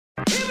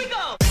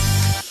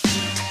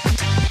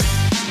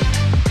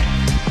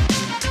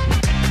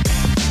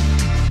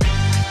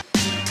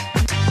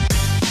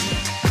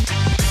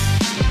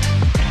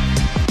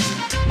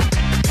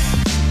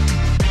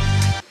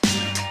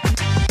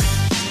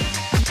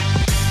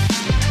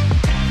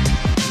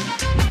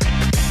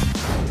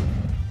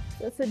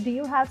So do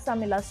you have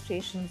some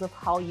illustrations of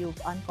how you've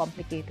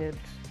uncomplicated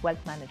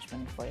wealth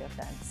management for your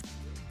clients?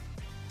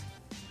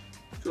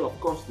 Sure, of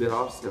course, there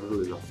are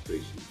several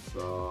illustrations.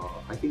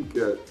 I think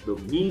the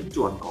need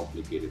to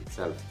uncomplicate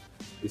itself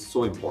is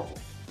so important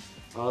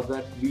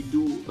that we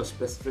do a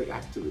specific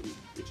activity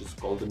which is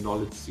called the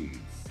knowledge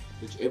series,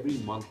 which every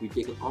month we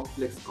take a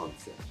complex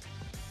concept,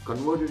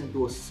 convert it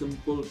into a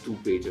simple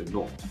two-pager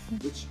note,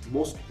 which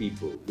most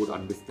people would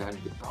understand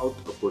without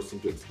a person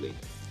to explain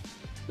it.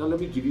 Now,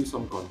 let me give you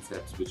some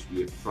concepts which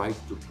we have tried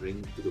to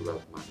bring to the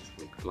wealth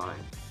management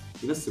client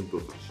in a simple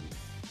fashion.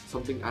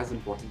 Something as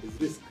important as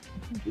risk,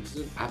 which is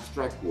an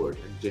abstract word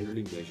and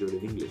generally measured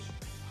in English.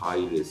 High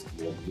risk,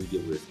 more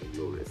medium risk, and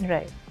low risk.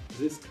 Right.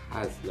 Risk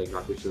has, like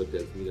Rakesh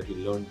tells me that he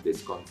learned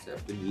this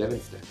concept in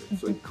 11th standard.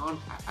 So it can't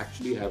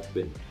actually have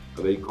been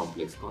a very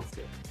complex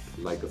concept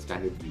like a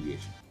standard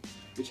deviation,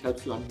 which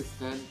helps you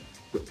understand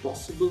the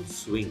possible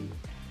swing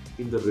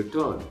in the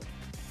return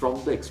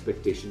from the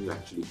expectation you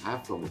actually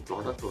have from a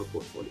product or a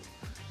portfolio.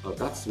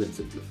 That's been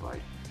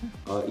simplified.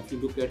 If you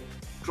look at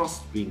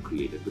trust being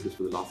created, because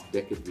for the last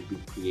decade we've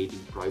been creating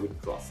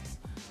private trusts,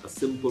 a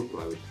simple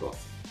private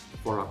trust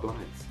for our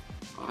clients.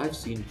 I've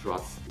seen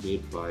trusts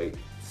made by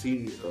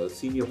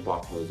senior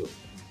partners of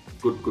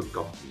good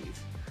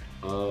companies.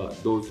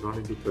 Those run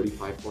into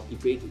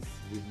 35-40 pages.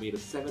 We've made a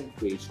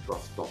 7-page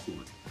trust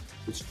document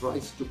which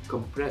tries to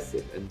compress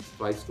it and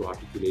tries to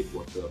articulate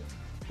what the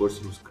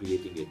person who's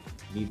creating it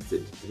needs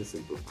it in a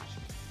simple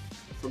fashion.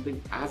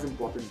 Something as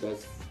important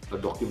as a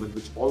document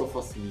which all of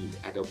us need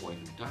at a point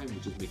in time,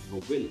 which is making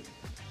a will.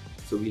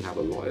 So we have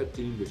a lawyer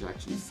team which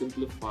actually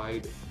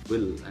simplified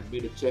will and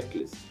made a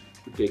checklist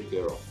to take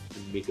care of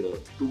and make it a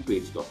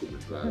 2-page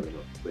document rather than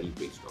a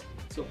 20-page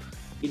document. So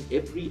in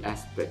every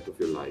aspect of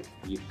your life,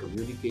 be it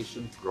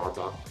communication,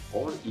 product,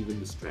 or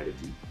even the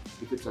strategy,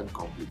 if it's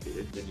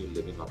uncomplicated, then you're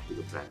living up to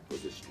the brand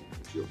positioning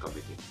which you're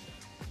committing,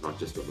 not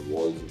just on the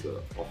walls of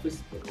the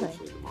office, but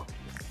also in the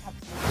marketplace.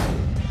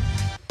 Absolutely.